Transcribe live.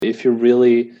if you're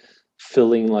really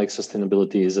feeling like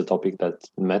sustainability is a topic that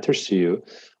matters to you,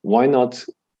 why not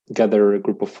gather a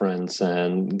group of friends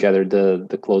and gather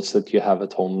the clothes that you have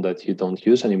at home that you don't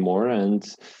use anymore and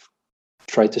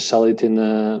try to sell it in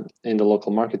the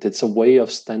local market. It's a way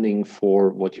of standing for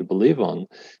what you believe on,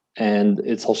 and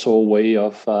it's also a way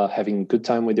of having a good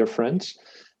time with your friends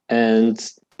and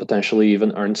potentially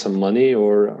even earn some money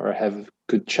or have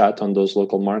good chat on those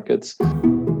local markets.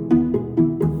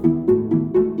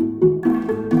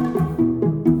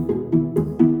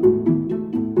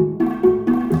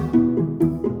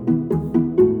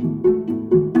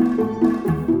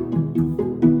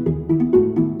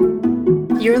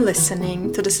 You're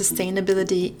listening to The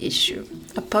Sustainability Issue,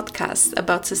 a podcast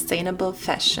about sustainable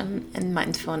fashion and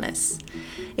mindfulness.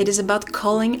 It is about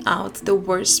calling out the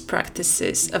worst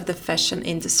practices of the fashion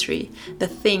industry, the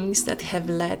things that have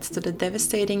led to the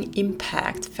devastating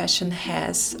impact fashion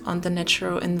has on the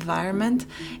natural environment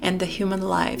and the human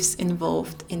lives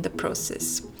involved in the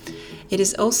process. It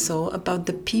is also about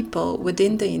the people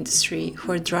within the industry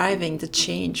who are driving the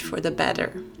change for the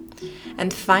better.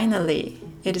 And finally,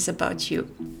 it is about you,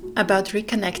 about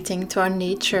reconnecting to our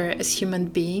nature as human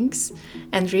beings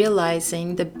and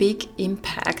realizing the big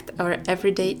impact our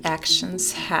everyday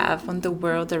actions have on the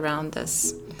world around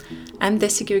us. I'm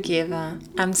Desi Georgieva.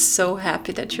 I'm so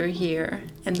happy that you're here,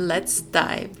 and let's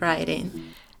dive right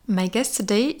in. My guest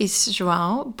today is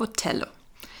João Botelho.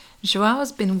 João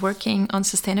has been working on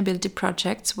sustainability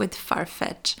projects with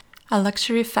Farfetch, a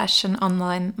luxury fashion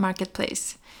online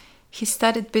marketplace. He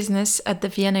studied business at the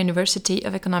Vienna University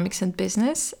of Economics and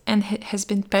Business and has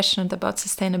been passionate about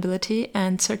sustainability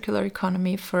and circular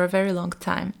economy for a very long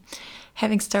time,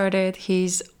 having started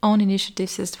his own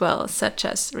initiatives as well, such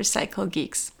as Recycle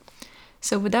Geeks.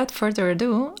 So without further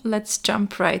ado, let's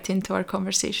jump right into our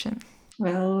conversation.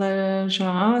 Well,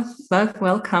 João,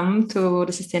 welcome to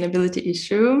the Sustainability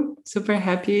Issue. Super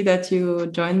happy that you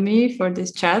joined me for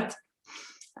this chat.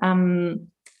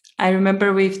 I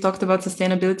remember we've talked about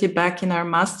sustainability back in our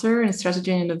Master in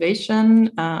Strategy and Innovation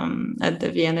at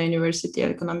the Vienna University of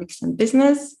Economics and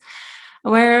Business,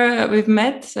 where we've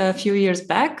met a few years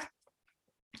back.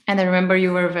 And I remember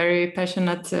you were very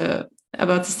passionate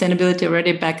about sustainability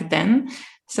already back then.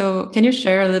 So can you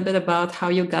share a little bit about how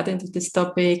you got into this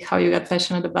topic, how you got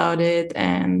passionate about it,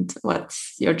 and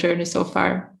what's your journey so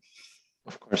far?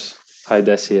 Of course. Hi,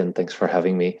 Desi, and thanks for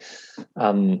having me.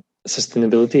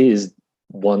 Sustainability is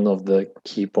one of the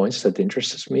key points that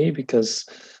interests me because,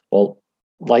 well,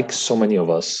 like so many of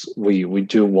us, we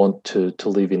do want to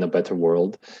live in a better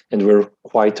world, and we're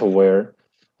quite aware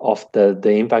of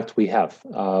the impact we have.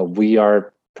 We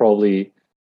are probably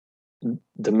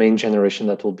the main generation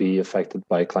that will be affected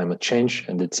by climate change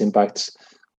and its impacts.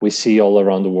 We see all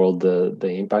around the world the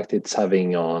impact it's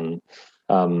having on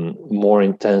more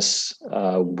intense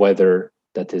weather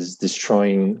that is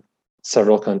destroying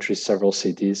several countries, several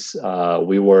cities.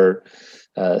 We were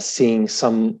seeing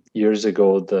some years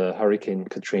ago the Hurricane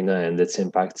Katrina and its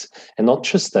impacts, and not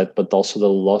just that, but also the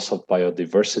loss of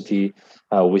biodiversity.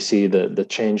 We see the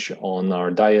change on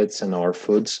our diets and our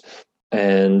foods,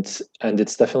 and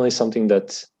it's definitely something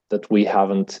that we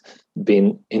haven't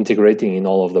been integrating in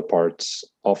all of the parts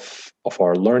of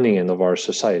our learning and of our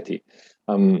society.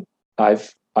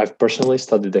 I've personally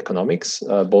studied economics,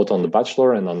 both on the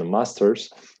bachelor and on the master's.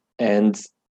 And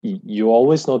you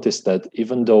always notice that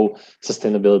even though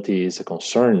sustainability is a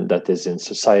concern that is in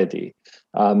society,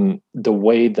 the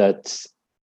way that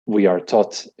we are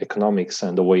taught economics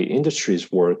and the way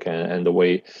industries work and the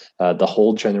way the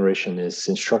whole generation is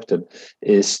instructed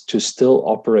is to still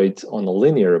operate on a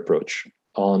linear approach,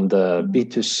 on the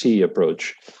B2C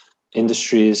approach.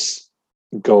 Industries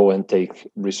go and take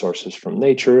resources from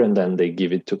nature and then they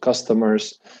give it to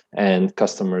customers, and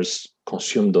customers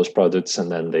consume those products and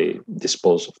then they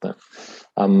dispose of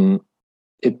them.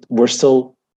 We're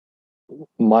still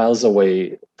miles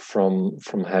away from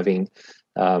having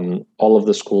all of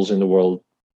the schools in the world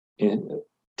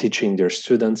teaching their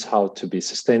students how to be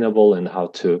sustainable and how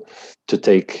to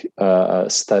take a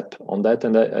step on that.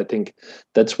 And I think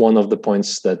that's one of the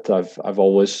points that I've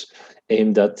always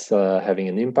aimed at having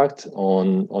an impact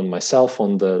on myself,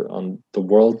 on the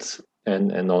world,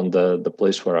 and on the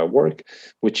place where I work,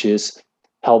 which is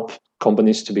help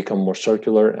companies to become more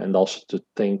circular and also to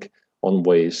think on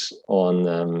ways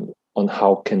on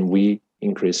how can we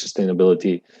increase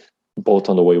sustainability, both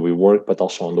on the way we work, but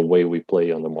also on the way we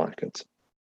play on the market.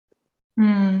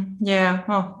 Yeah,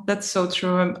 oh, that's so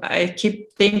true. I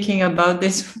keep thinking about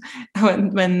this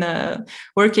when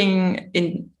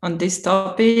working on this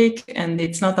topic, and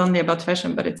it's not only about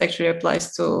fashion, but it actually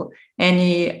applies to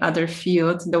any other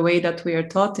field. The way that we are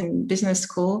taught in business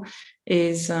school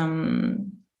is,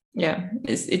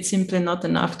 it's simply not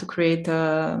enough to create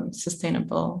a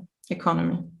sustainable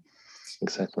economy.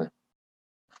 Exactly.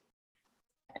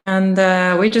 And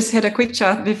we just had a quick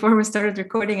chat before we started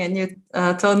recording, and you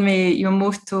told me you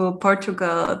moved to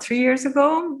Portugal 3 years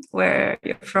ago, where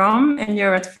you're from, and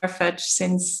you're at Farfetch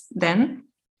since then.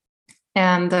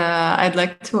 And I'd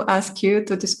like to ask you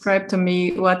to describe to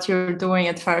me what you're doing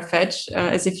at Farfetch,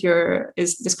 as if you're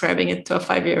describing it to a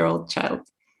 5-year-old child.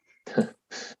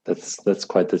 That's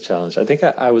quite the challenge. I think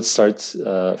I would start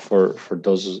for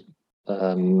those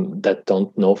that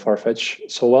don't know Farfetch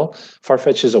so well.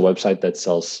 Farfetch is a website that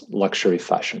sells luxury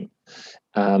fashion.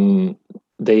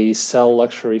 They sell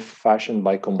luxury fashion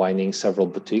by combining several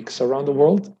boutiques around the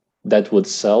world that would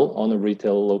sell on a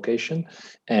retail location,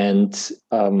 and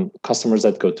customers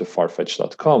that go to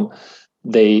farfetch.com,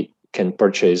 they can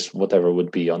purchase whatever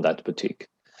would be on that boutique.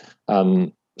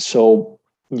 So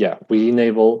yeah, we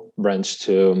enable brands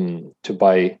to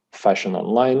buy fashion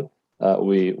online.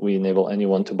 We enable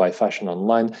anyone to buy fashion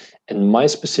online, and my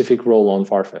specific role on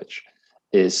Farfetch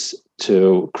is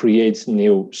to create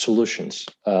new solutions.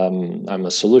 I'm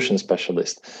a solution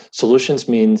specialist. Solutions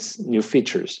means new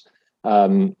features.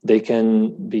 They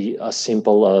can be as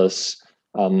simple as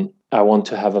I want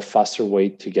to have a faster way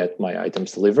to get my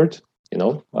items delivered. You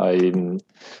know,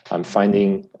 I'm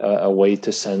finding a way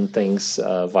to send things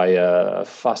via a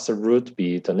faster route,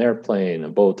 be it an airplane, a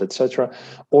boat, etc.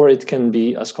 Or it can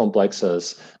be as complex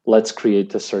as let's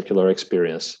create a circular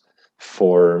experience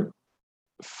for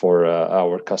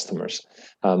our customers.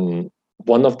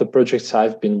 One of the projects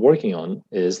I've been working on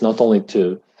is not only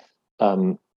to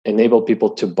enable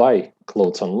people to buy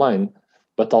clothes online,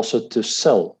 but also to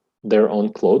sell their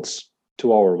own clothes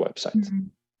to our website. Mm-hmm.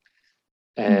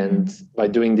 And by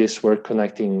doing this, we're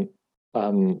connecting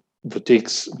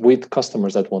boutiques with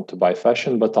customers that want to buy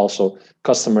fashion, but also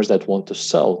customers that want to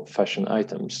sell fashion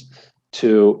items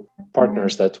to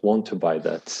partners that want to buy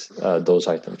those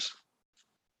items.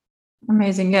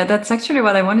 Amazing. Yeah, that's actually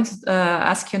what I wanted to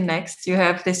ask you next. You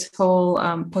have this whole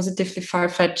Positively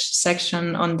Farfetch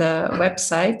section on the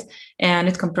website, and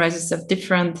it comprises of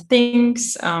different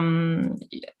things.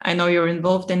 I know you're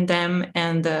involved in them,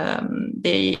 and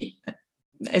they,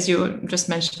 as you just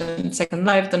mentioned, Second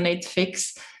Life, Donate,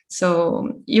 Fix.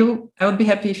 So I would be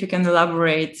happy if you can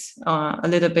elaborate a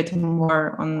little bit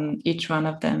more on each one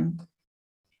of them.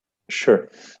 Sure.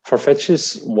 Farfetch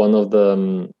is one of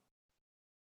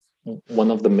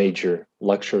the major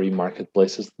luxury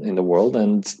marketplaces in the world,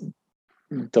 and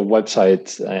the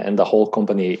website and the whole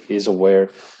company is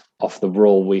aware of the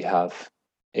role we have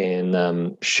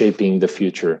in shaping the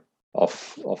future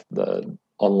of the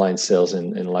online sales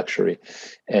in luxury.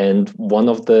 And one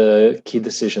of the key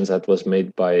decisions that was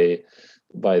made by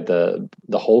the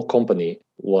whole company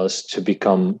was to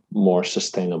become more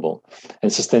sustainable. And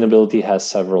sustainability has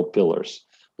several pillars.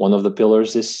 One of the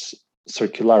pillars is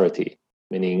circularity,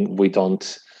 meaning we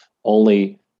don't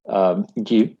only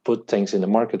put things in the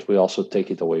market, we also take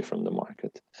it away from the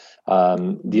market.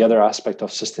 The other aspect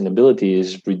of sustainability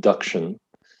is reduction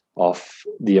of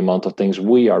the amount of things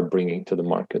we are bringing to the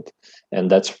market.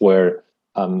 And that's where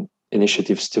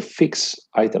initiatives to fix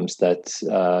items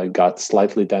that got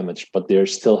slightly damaged, but they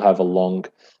still have a long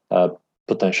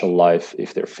potential life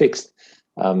if they're fixed,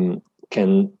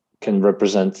 can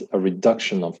represent a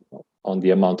reduction on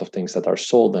the amount of things that are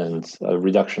sold and a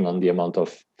reduction on the amount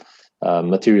of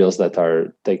materials that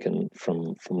are taken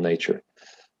from nature.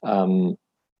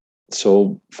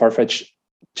 So Farfetch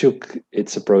took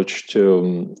its approach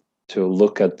to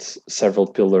look at several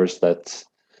pillars that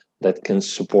can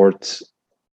support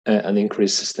and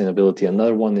increase sustainability.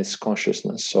 Another one is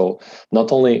consciousness. So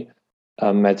not only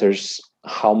matters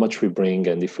how much we bring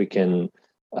and if we can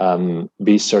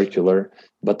be circular,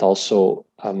 but also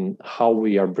how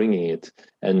we are bringing it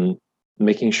and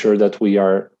making sure that we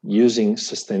are using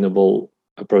sustainable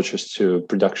approaches to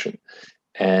production.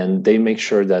 And they make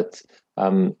sure that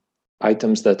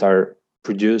items that are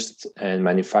produced and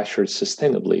manufactured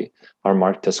sustainably are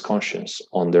marked as conscious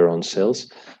on their own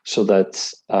sales, so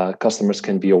that customers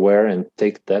can be aware and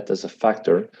take that as a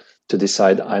factor to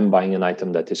decide I'm buying an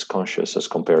item that is conscious as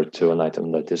compared to an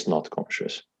item that is not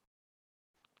conscious.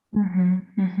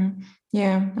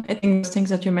 Yeah, I think those things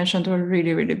that you mentioned were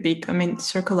really, really big. I mean,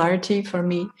 circularity for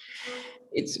me,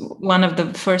 it's one of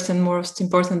the first and most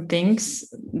important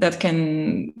things that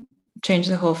can change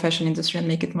the whole fashion industry and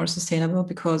make it more sustainable,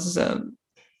 because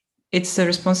it's the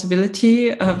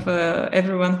responsibility of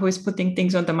everyone who is putting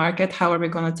things on the market. How are we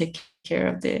going to take care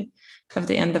of the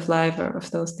end of life or of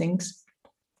those things?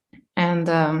 And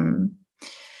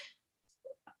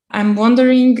I'm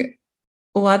wondering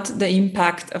what the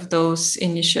impact of those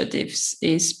initiatives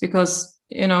is, because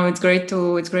it's great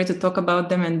to talk about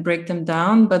them and break them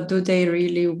down, but do they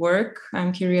really work?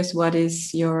 I'm curious, what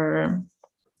is your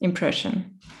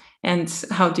impression, and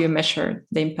how do you measure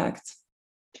the impact?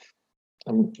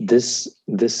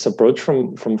 This approach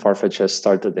from Farfetch has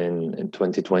started in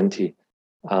 2020,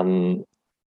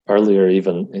 earlier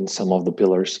even in some of the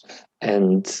pillars,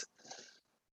 and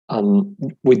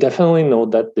we definitely know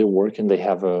that they work and they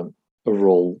have a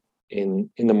role in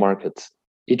the market.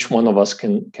 Each one of us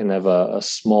can have a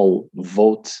small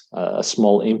vote, a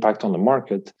small impact on the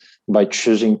market by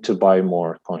choosing to buy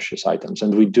more conscious items.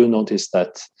 And we do notice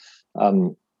that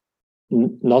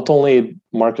not only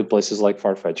marketplaces like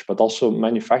Farfetch, but also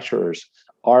manufacturers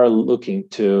are looking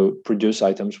to produce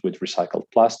items with recycled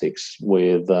plastics,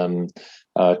 with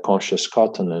conscious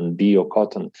cotton and bio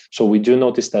cotton. So we do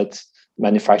notice that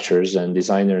manufacturers and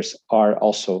designers are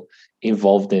also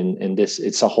involved in this.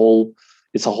 It's a whole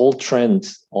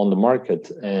trend on the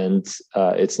market, and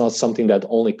it's not something that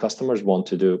only customers want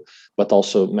to do, but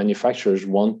also manufacturers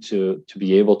want to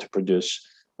be able to produce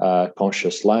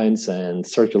conscious lines and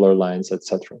circular lines,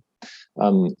 etc.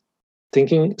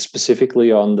 Thinking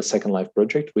specifically on the Second Life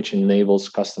project, which enables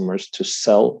customers to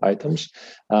sell items,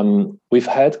 we've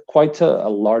had quite a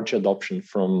large adoption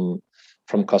from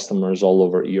customers all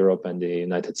over Europe and the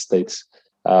United States.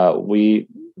 We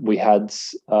had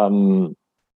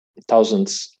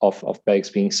thousands of bags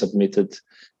being submitted,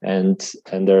 and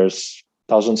there's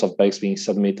thousands of bags being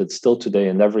submitted still today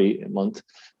and every month.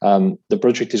 The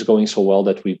project is going so well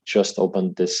that we just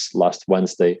opened this last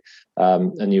Wednesday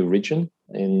a new region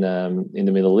in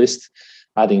the Middle East,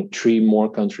 adding 3 more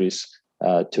countries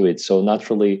to it. So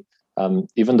naturally,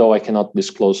 even though I cannot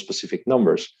disclose specific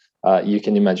numbers, you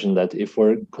can imagine that if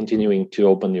we're continuing to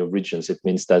open new regions, it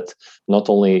means that not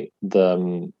only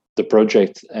the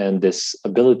project and this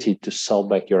ability to sell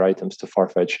back your items to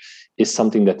Farfetch is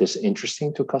something that is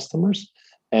interesting to customers,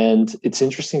 and it's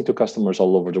interesting to customers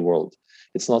all over the world.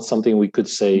 It's not something we could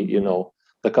say,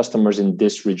 the customers in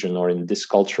this region or in this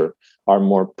culture are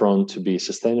more prone to be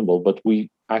sustainable, but we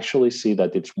actually see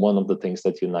that it's one of the things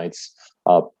that unites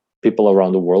people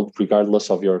around the world,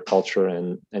 regardless of your culture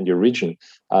and your region.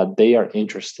 They are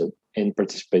interested in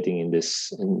participating in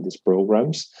these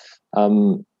programs.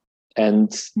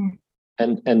 And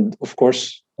of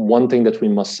course, one thing that we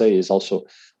must say is also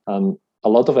a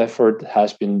lot of effort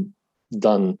has been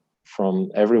done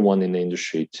from everyone in the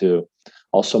industry to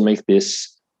also make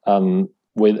this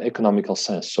with economical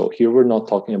sense. So here we're not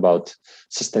talking about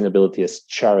sustainability as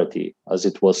charity, as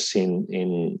it was seen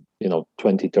in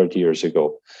 20, 30 years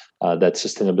ago. That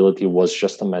sustainability was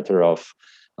just a matter of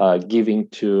giving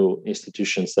to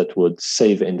institutions that would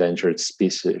save endangered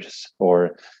species,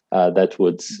 or that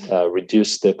would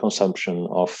reduce the consumption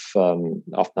of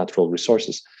natural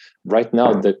resources. Right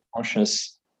now, the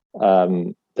conscious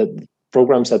the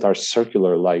programs that are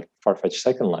circular, like Farfetch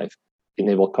Second Life,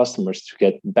 enable customers to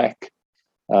get back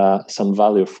some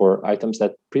value for items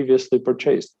that previously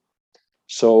purchased.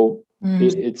 So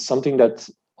it's something that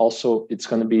also it's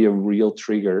going to be a real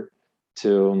trigger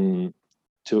to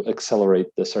accelerate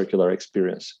the circular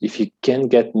experience. If you can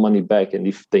get money back, and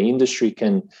if the industry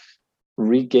can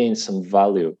regain some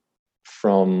value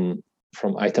from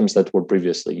items that were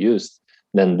previously used,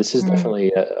 then this is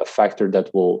definitely a factor that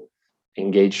will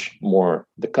engage more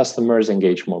the customers,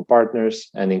 engage more partners,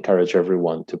 and encourage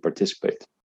everyone to participate.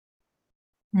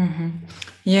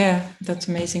 Yeah, that's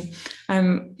amazing.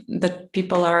 That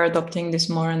people are adopting this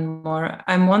more and more.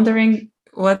 I'm wondering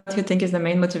what you think is the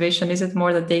main motivation. Is it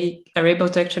more that they are able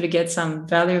to actually get some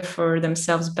value for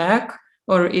themselves back,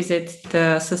 or is it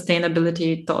the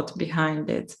sustainability thought behind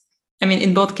it? I mean,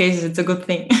 in both cases, it's a good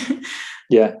thing.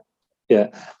 Yeah.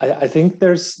 I think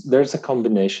there's a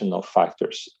combination of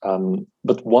factors.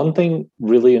 But one thing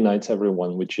really unites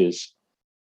everyone, which is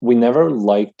we never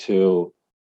like to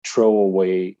throw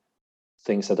away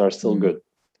things that are still good.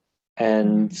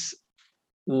 And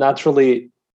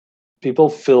naturally, people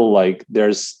feel like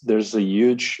there's a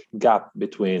huge gap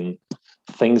between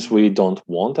things we don't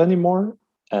want anymore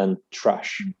and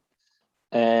trash.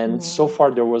 And so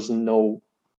far, there was no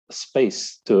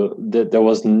space there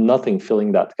was nothing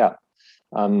filling that gap.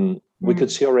 We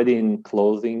could see already in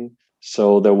clothing.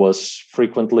 So there was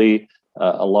frequently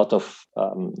a lot of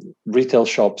retail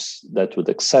shops that would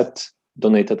accept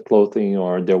donated clothing,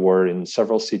 or there were in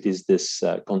several cities this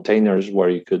containers where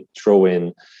you could throw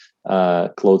in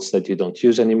clothes that you don't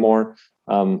use anymore.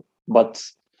 But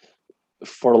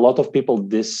for a lot of people,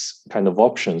 this kind of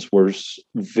options were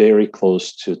very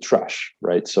close to trash,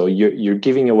 right? So you're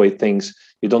giving away things,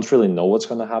 you don't really know what's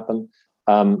going to happen,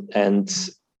 and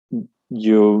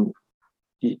you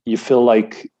feel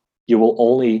like you will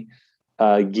only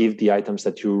give the items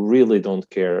that you really don't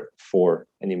care for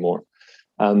anymore.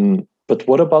 But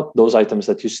what about those items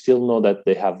that you still know that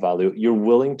they have value? You're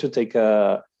willing to take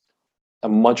a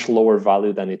much lower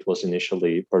value than it was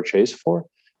initially purchased for,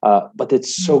 but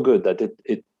it's so good that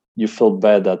it you feel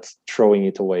bad at throwing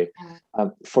it away.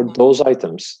 For those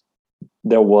items,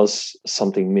 there was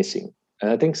something missing,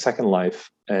 and I think Second Life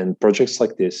and projects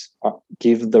like this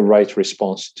give the right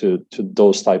response to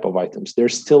those type of items. They're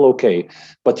still okay,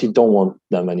 but you don't want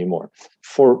them anymore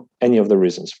for any of the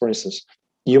reasons. For instance,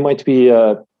 you might be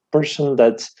a person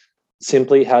that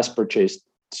simply has purchased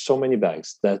so many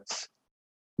bags that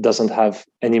doesn't have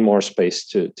any more space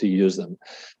to use them,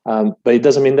 but it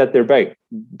doesn't mean that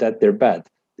they're bad.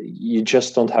 You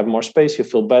just don't have more space. You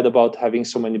feel bad about having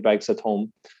so many bags at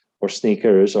home, or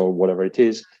sneakers, or whatever it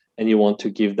is, and you want to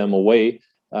give them away,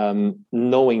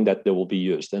 knowing that they will be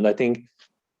used. And I think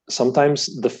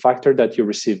sometimes the factor that you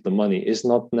receive the money is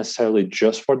not necessarily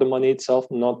just for the money itself,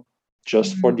 not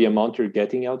just for the amount you're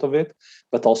getting out of it,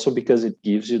 but also because it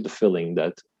gives you the feeling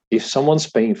that if someone's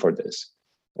paying for this,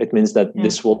 it means that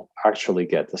this will actually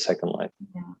get a second life.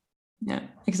 Yeah,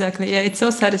 exactly. Yeah, it's so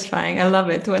satisfying. I love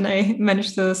it when I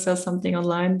manage to sell something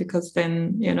online, because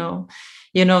then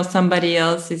somebody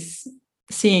else is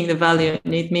seeing the value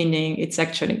in it, meaning it's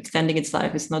actually extending its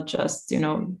life. It's not just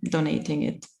donating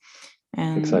it.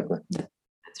 And exactly.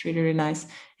 That's really, really nice.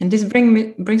 And this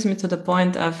brings me to the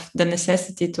point of the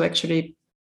necessity to actually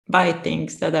buy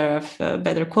things that are of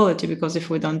better quality, because if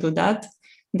we don't do that,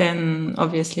 then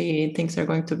obviously things are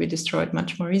going to be destroyed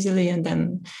much more easily, and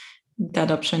then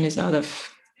that option is out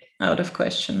of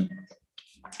question.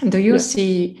 Do you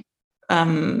see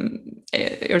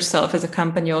yourself as a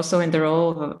company also in the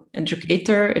role of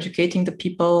educator, educating the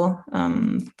people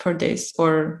for this,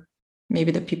 or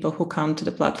maybe the people who come to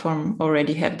the platform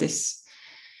already have this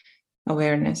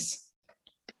awareness?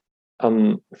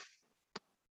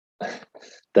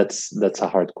 That's a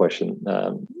hard question.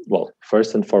 Well,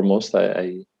 first and foremost,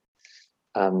 I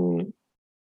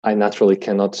naturally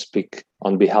cannot speak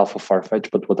on behalf of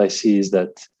Farfetch, but what I see is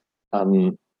that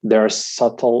there are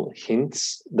subtle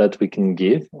hints that we can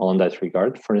give on that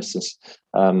regard. For instance,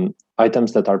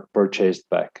 items that are purchased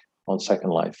back on Second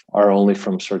Life are only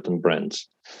from certain brands,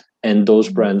 and those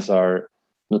brands are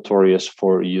notorious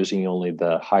for using only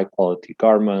the high quality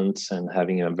garments and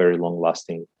having a very long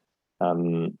lasting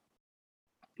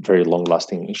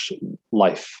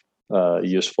life,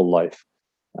 useful life.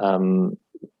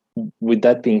 With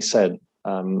that being said,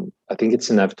 I think it's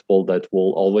inevitable that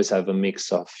we'll always have a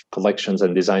mix of collections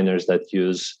and designers that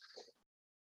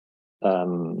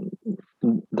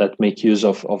make use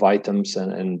of items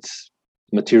and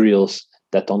materials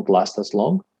that don't last as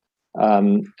long,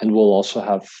 and we'll also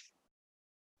have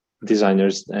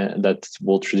designers that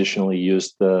will traditionally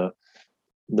use the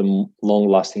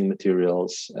long-lasting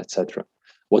materials, etc.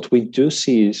 What we do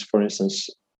see is, for instance,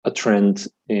 a trend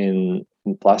in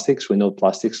plastics. We know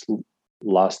plastics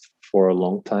last for a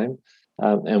long time,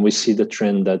 and we see the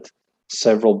trend that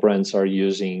several brands are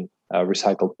using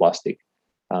recycled plastic.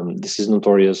 This is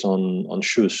notorious on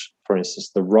shoes, for instance.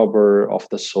 The rubber of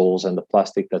the soles and the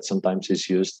plastic that sometimes is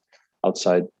used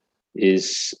outside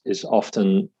is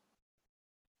often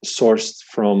sourced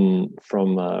from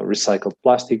recycled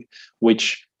plastic,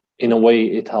 which in a way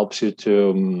it helps you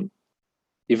to,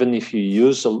 even if you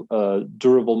use a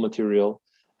durable material,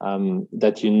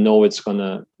 that it's going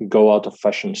to go out of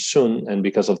fashion soon, and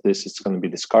because of this it's going to be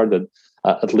discarded,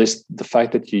 at least the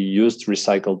fact that you used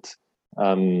recycled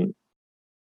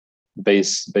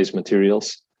base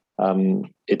materials,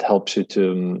 it helps you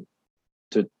to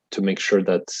make sure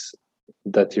that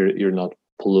you're not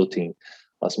polluting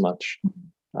as much.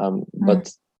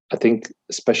 But I think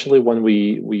especially when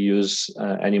we use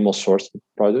animal sourced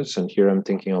products, and here I'm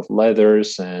thinking of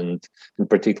leathers and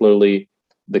particularly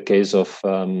the case of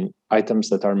items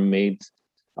that are made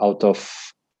out of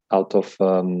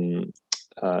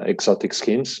exotic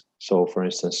skins. So, for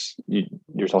instance,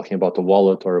 you're talking about a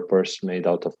wallet or a purse made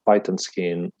out of python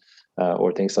skin,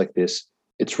 or things like this.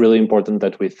 It's really important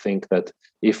that we think that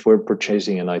if we're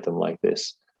purchasing an item like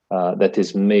this, that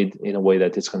is made in a way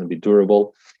that it's going to be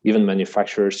durable, even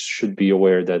manufacturers should be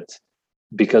aware that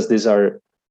because these are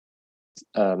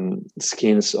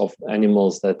skins of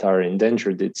animals that are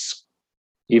endangered,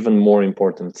 even more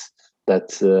important that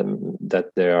that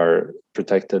they are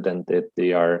protected and that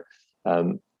they are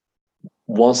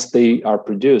once they are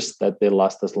produced, that they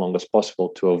last as long as possible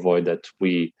to avoid that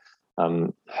we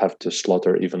have to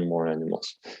slaughter even more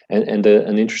animals. And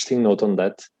an interesting note on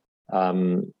that,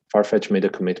 Farfetch made a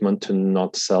commitment to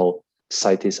not sell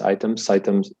CITES items.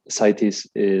 CITES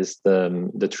is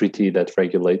the treaty that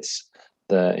regulates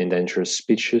the endangered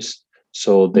species.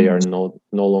 So they are no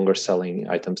longer selling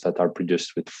items that are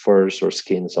produced with furs or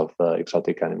skins of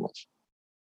exotic animals.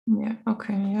 Yeah.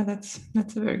 Okay. Yeah, that's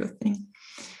a very good thing.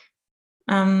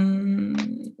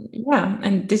 Yeah,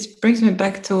 and this brings me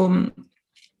back to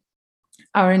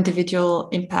our individual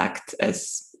impact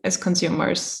as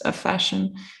consumers of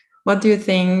fashion. What do you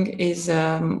think is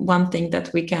one thing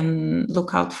that we can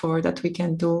look out for, that we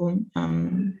can do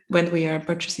when we are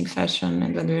purchasing fashion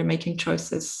and when we are making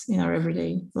choices in our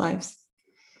everyday lives?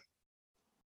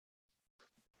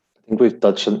 I think we've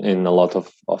touched in a lot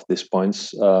of these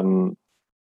points.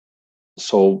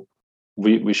 So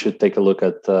we should take a look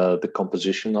at the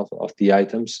composition of the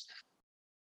items.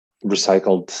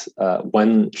 Recycled,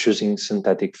 when choosing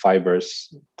synthetic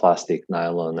fibers, plastic,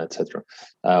 nylon, etc.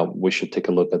 We should take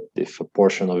a look at if a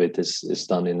portion of it is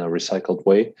done in a recycled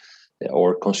way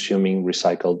or consuming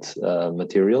recycled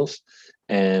materials.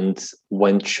 And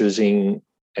when choosing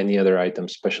any other item,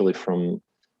 especially from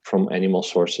animal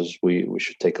sources, we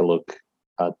should take a look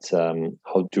at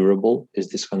how durable is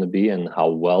this going to be and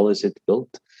how well is it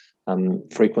built.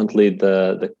 Frequently,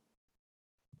 the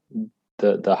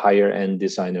higher end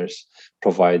designers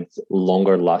provide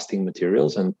longer lasting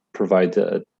materials and provide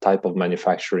a type of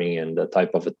manufacturing and a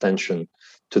type of attention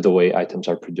to the way items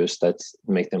are produced that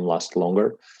make them last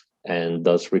longer and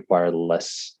does require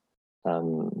less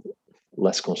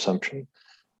consumption.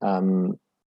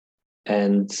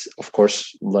 And of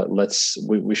course,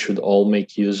 we should all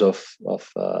make use of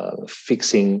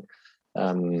fixing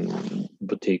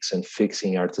boutiques and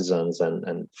fixing artisans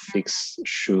and fix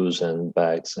shoes and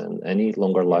bags and any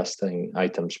longer lasting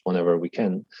items whenever we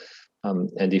can.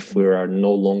 And if we are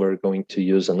no longer going to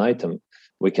use an item,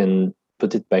 we can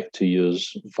put it back to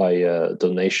use via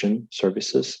donation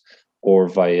services or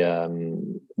via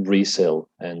resale.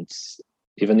 And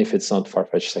even if it's not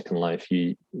Farfetch Second Life,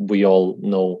 we all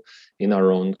know in our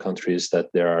own countries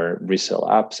that there are resale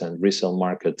apps and resale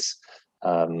markets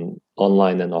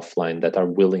online and offline that are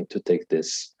willing to take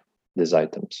these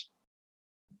items.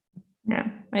 Yeah,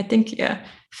 I think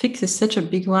fix is such a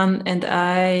big one, and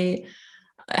I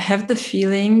have the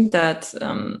feeling that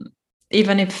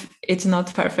even if it's not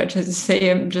Farfetch, as I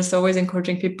say, I'm just always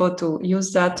encouraging people to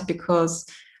use that because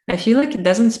I feel like it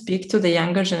doesn't speak to the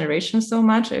younger generation so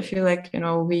much. I feel like,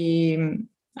 we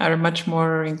are much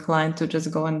more inclined to just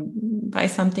go and buy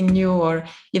something new, or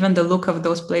even the look of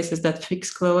those places that fix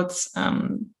clothes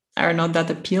are not that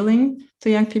appealing to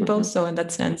young people. Mm-hmm. So in that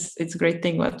sense, it's a great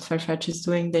thing what Farfetch is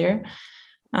doing there.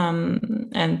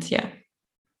 And yeah.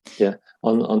 Yeah,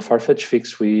 on Farfetch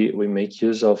Fix, we make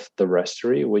use of the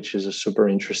Restory, which is a super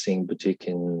interesting boutique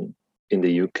in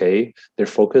the UK. They're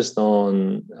focused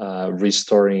on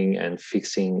restoring and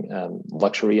fixing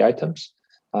luxury items.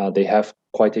 They have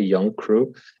quite a young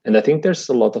crew, and I think there's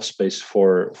a lot of space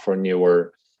for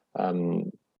newer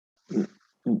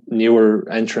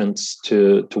entrants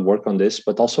to work on this,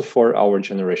 but also for our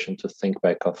generation to think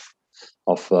back of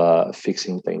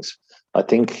fixing things. I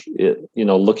think,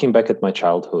 looking back at my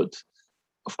childhood,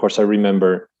 of course, I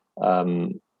remember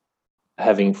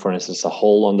having, for instance, a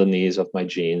hole on the knees of my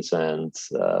jeans and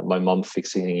my mom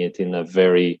fixing it in a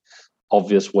very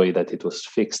obvious way that it was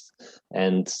fixed.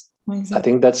 And I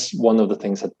think that's one of the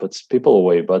things that puts people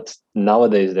away. But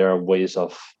nowadays, there are ways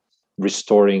of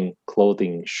restoring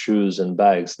clothing, shoes, and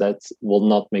bags that will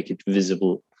not make it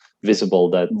visible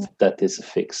that is a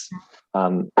fix.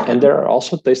 And there are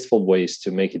also tasteful ways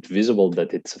to make it visible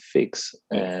that it's a fix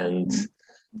and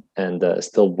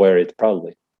still wear it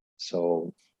proudly.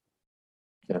 So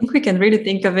I think we can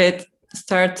really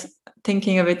start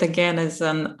thinking of it again as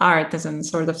an art, as a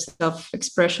sort of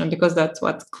self-expression, because that's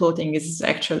what clothing is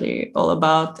actually all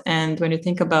about. And when you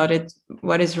think about it,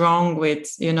 what is wrong with,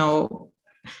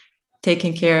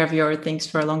 taking care of your things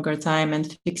for a longer time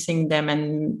and fixing them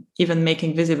and even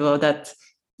making visible that,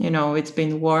 it's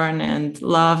been worn and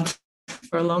loved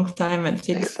for a long time and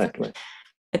fixed. Exactly.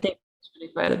 I think it's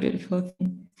really quite a beautiful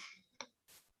thing.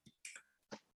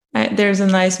 There's a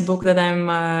nice book that I'm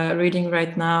reading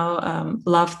right now,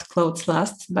 Loved Clothes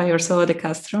Last by Ursula de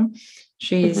Castro.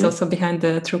 She's also behind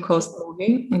the True Cost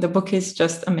movie. And the book is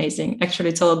just amazing. Actually,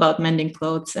 it's all about mending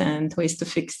clothes and ways to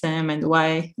fix them and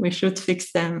why we should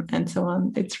fix them and so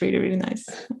on. It's really, really nice.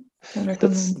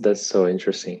 That's so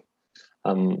interesting.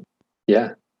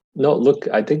 Yeah. No, look,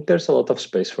 I think there's a lot of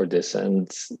space for this. And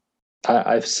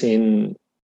I've seen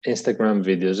Instagram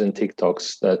videos and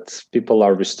TikToks that people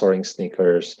are restoring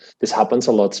sneakers. This happens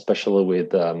a lot, especially with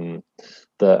the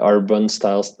urban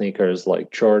style sneakers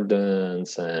like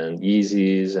Jordans and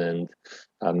Yeezys. And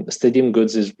Stadium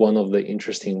Goods is one of the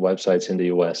interesting websites in the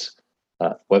US,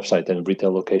 website and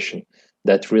retail location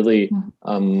that really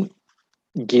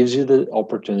gives you the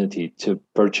opportunity to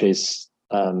purchase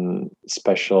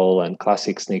special and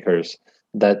classic sneakers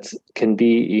that can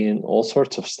be in all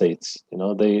sorts of states. You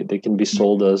know, they can be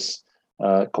sold as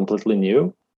completely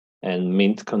new and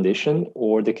mint condition,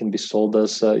 or they can be sold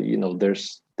as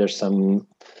there's some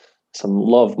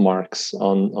love marks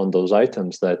on those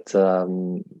items that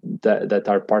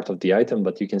are part of the item,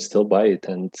 but you can still buy it.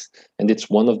 And it's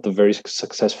one of the very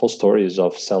successful stories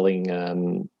of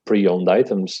selling pre-owned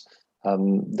items,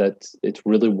 that it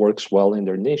really works well in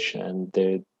their niche, and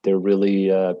they're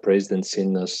really praised and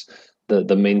seen as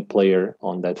the main player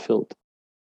on that field.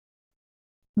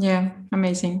 Yeah,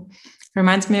 amazing.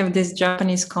 Reminds me of this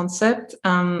Japanese concept.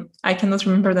 I cannot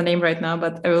remember the name right now,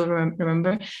 but I will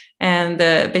remember. And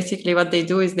basically what they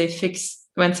do is they fix,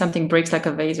 when something breaks like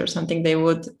a vase or something, they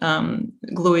would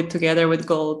glue it together with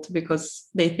gold, because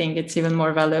they think it's even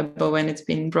more valuable when it's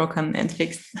been broken and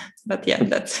fixed. But yeah,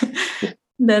 that's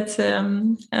that's a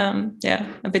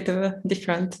bit of a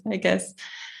different, I guess.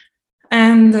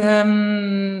 And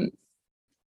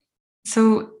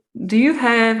so do you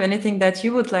have anything that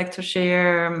you would like to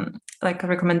share, like a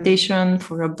recommendation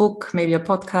for a book, maybe a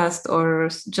podcast, or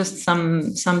just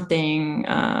something,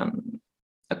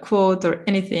 a quote or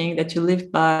anything that you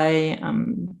live by,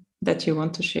 that you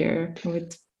want to share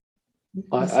with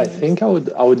I think I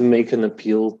would make an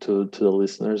appeal to the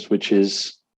listeners, which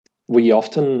is we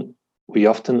often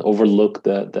overlook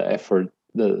the effort.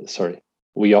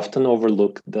 We often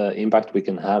overlook the impact we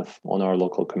can have on our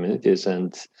local communities.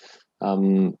 And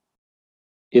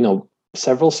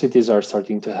several cities are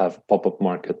starting to have pop-up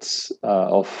markets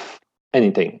of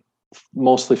anything,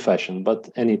 mostly fashion, but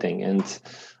anything. And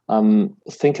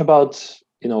think about,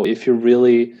 if you're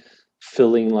really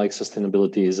feeling like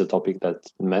sustainability is a topic that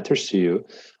matters to you,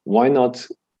 why not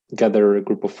gather a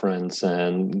group of friends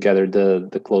and gather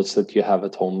the clothes that you have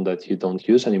at home that you don't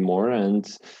use anymore,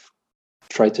 and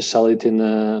try to sell it in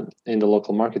the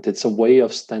local market. It's a way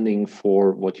of standing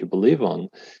for what you believe on,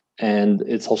 and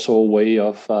it's also a way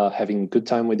of having a good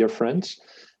time with your friends,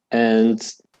 and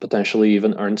potentially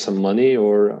even earn some money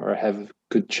or have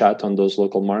good chat on those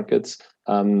local markets.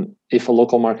 If a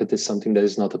local market is something that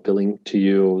is not appealing to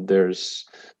you, there's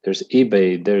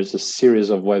eBay. There's a series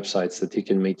of websites that you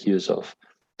can make use of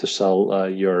to sell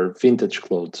your vintage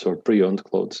clothes or pre-owned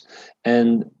clothes.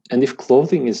 And if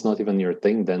clothing is not even your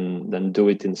thing, then do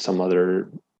it in some other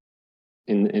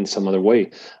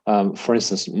way. For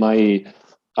instance,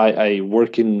 I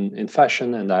work in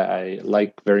fashion, and I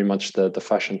like very much the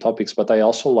fashion topics, but I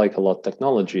also like a lot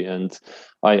technology. And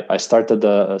I started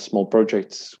a small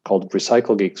project called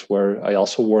Recycle Geeks, where I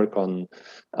also work on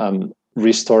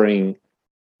restoring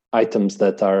items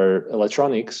that are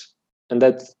electronics and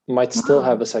that might still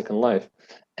have a second life.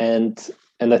 And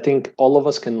I think all of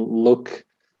us can look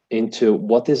into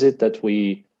what is it that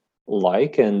we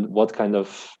like, and what kind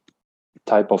of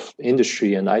type of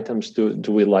industry and items do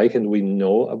we like and we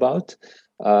know about.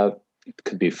 It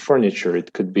could be furniture,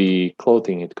 it could be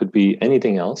clothing, it could be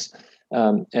anything else.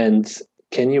 And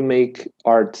can you make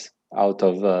art out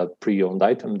of a pre-owned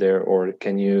item there, or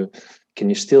can you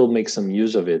still make some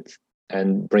use of it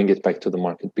and bring it back to the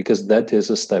market? Because that is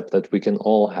a step that we can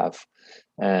all have,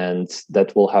 and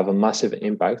that will have a massive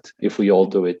impact if we all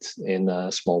do it in a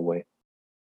small way.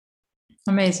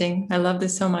 Amazing. I love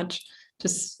this so much.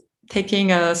 Just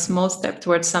taking a small step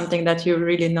towards something that you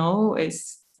really know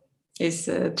is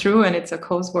true, and it's a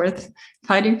cause worth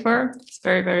fighting for. It's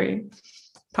very, very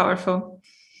powerful.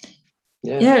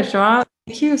 Yeah, Joao,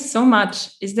 thank you so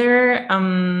much. Is there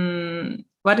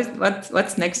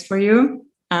what's next for you,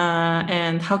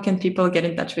 and how can people get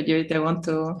in touch with you if they want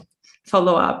to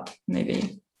follow up,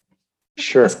 maybe?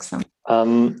 Sure.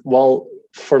 Well,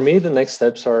 for me, the next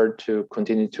steps are to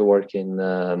continue to work in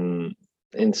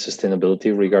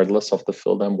sustainability, regardless of the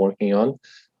field I'm working on.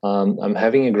 I'm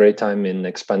having a great time in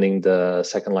expanding the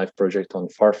Second Life project on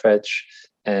Farfetch,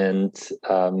 and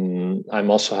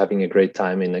I'm also having a great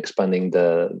time in expanding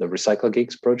the Recycle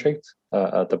Geeks project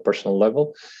at the personal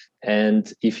level.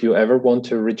 And if you ever want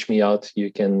to reach me out,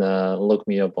 you can look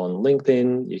me up on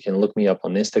LinkedIn. You can look me up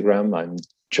on Instagram. I'm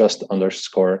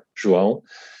just_João.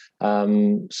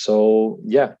 So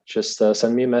yeah, just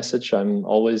send me a message. I'm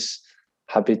always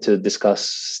happy to discuss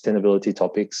sustainability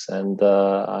topics, and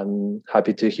I'm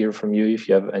happy to hear from you if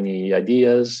you have any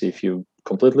ideas, if you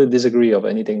completely disagree of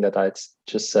anything that I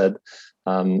just said.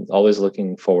 I'm always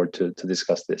looking forward to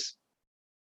discuss this.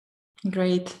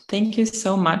 Great. Thank you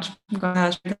so much. I'm going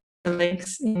to share the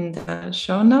links in the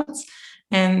show notes.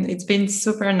 And it's been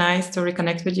super nice to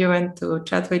reconnect with you and to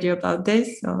chat with you about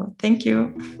this. So thank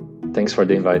you. Thanks for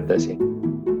the invite, Desi.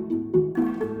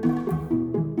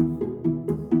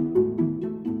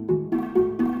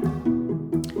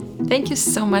 Thank you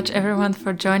so much, everyone,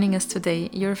 for joining us today.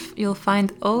 You'll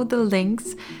find all the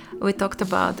links we talked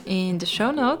about in the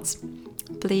show notes.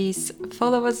 Please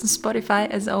follow us on Spotify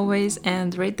as always,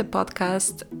 and rate the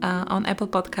podcast on Apple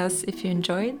Podcasts if you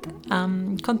enjoyed.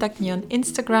 Contact me on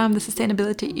Instagram, The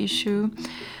Sustainability Issue,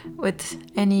 with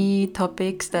any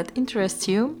topics that interest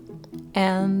you.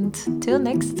 And till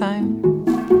next time.